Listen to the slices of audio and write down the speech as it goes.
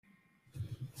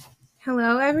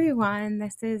Hello, everyone.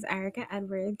 This is Erica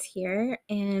Edwards here,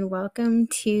 and welcome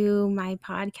to my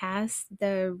podcast,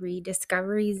 The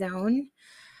Rediscovery Zone.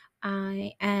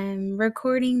 I am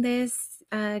recording this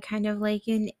kind of like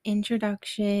an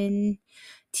introduction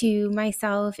to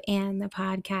myself and the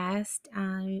podcast.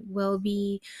 I will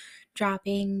be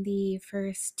dropping the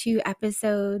first two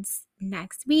episodes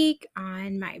next week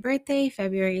on my birthday,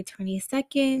 February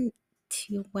 22nd,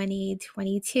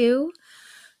 2022.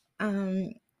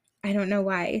 I don't know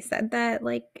why I said that.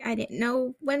 Like, I didn't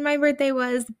know when my birthday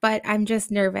was, but I'm just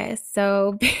nervous.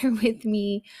 So bear with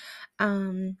me.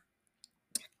 Um,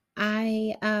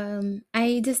 I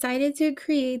decided to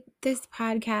create this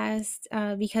podcast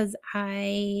because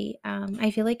I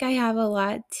feel like I have a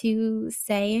lot to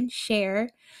say and share,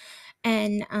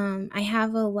 and I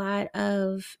have a lot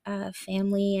of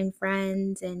family and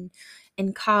friends and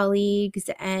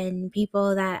colleagues and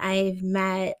people that I've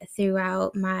met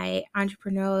throughout my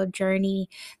entrepreneurial journey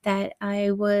that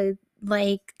I would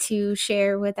like to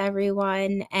share with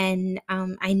everyone. And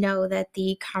I know that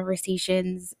the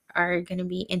conversations are going to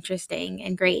be interesting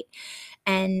and great.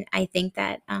 And I think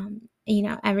that,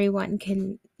 everyone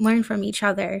can learn from each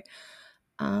other.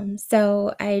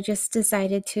 So I just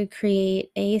decided to create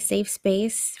a safe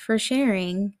space for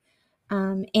sharing.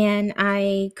 And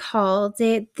I called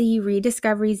it the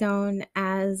Rediscovery Zone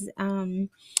as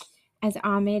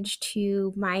homage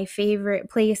to my favorite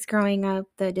place growing up,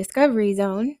 the Discovery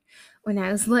Zone, when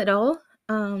I was little.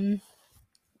 And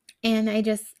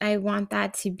I want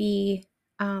that to be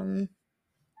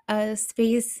a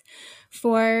space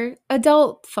for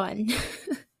adult fun,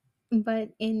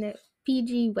 but in a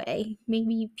PG way,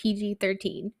 maybe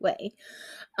PG-13 way.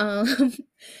 Um,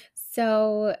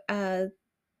 so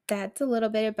that's a little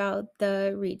bit about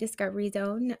the Rediscovery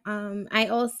Zone. I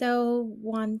also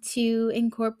want to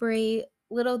incorporate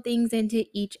little things into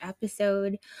each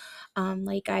episode.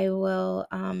 Like I will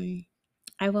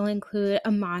include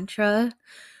a mantra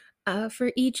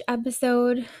for each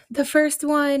episode. The first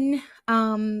one,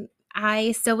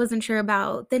 I still wasn't sure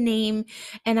about the name,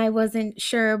 and I wasn't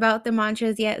sure about the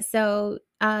mantras yet. So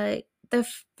the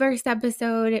first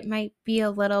episode, it might be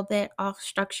a little bit off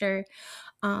structure,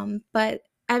 but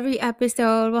every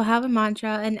episode will have a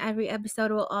mantra, and every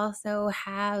episode will also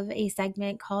have a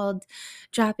segment called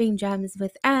Dropping Gems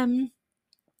with M,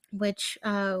 which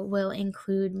will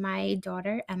include my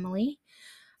daughter, Emily.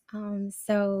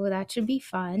 So that should be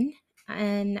fun.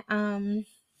 And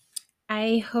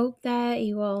I hope that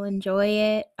you all enjoy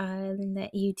it and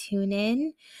that you tune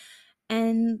in.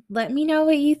 And let me know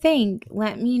what you think.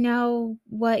 Let me know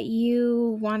what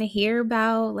you want to hear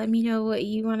about. Let me know what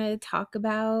you want to talk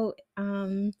about.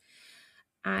 I'm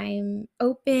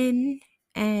open,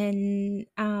 and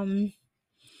I'm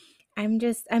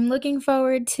looking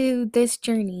forward to this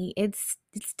journey. It's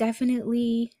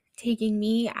definitely taking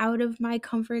me out of my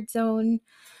comfort zone.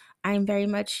 I'm very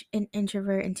much an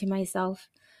introvert into myself.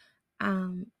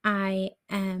 I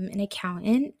am an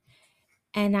accountant,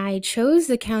 and I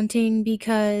chose accounting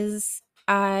because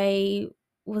I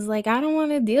was like, I don't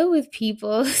want to deal with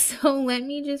people. So let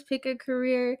me just pick a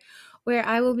career where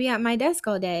I will be at my desk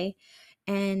all day.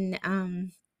 And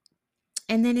and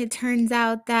then it turns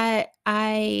out that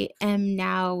I am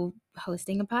now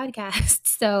hosting a podcast.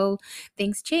 So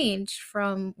things changed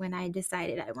from when I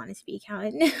decided I wanted to be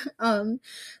accountant.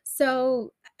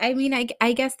 So I mean,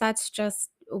 I guess that's just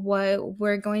what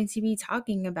we're going to be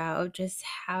talking about, just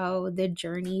how the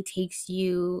journey takes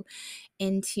you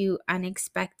into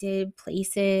unexpected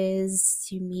places,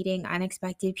 to meeting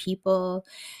unexpected people,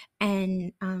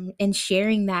 and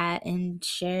sharing that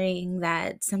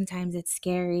sometimes it's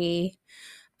scary,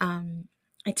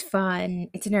 it's fun,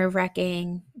 it's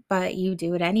nerve-wracking, but you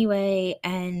do it anyway,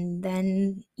 and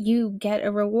then you get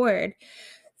a reward.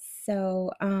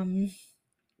 So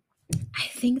I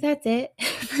think that's it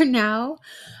for now.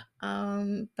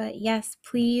 But yes,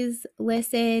 please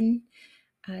listen.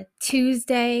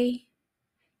 Tuesday,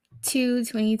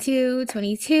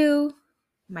 2/22/22,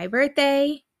 my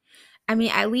birthday. I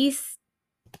mean, at least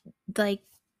like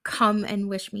come and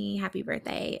wish me happy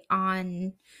birthday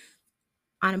on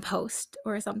a post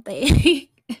or something.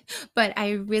 But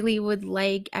I really would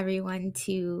like everyone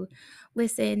to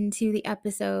listen to the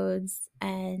episodes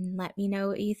and let me know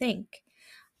what you think.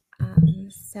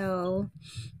 So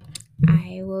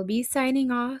I will be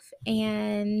signing off,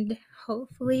 and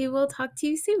hopefully we'll talk to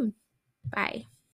you soon. Bye.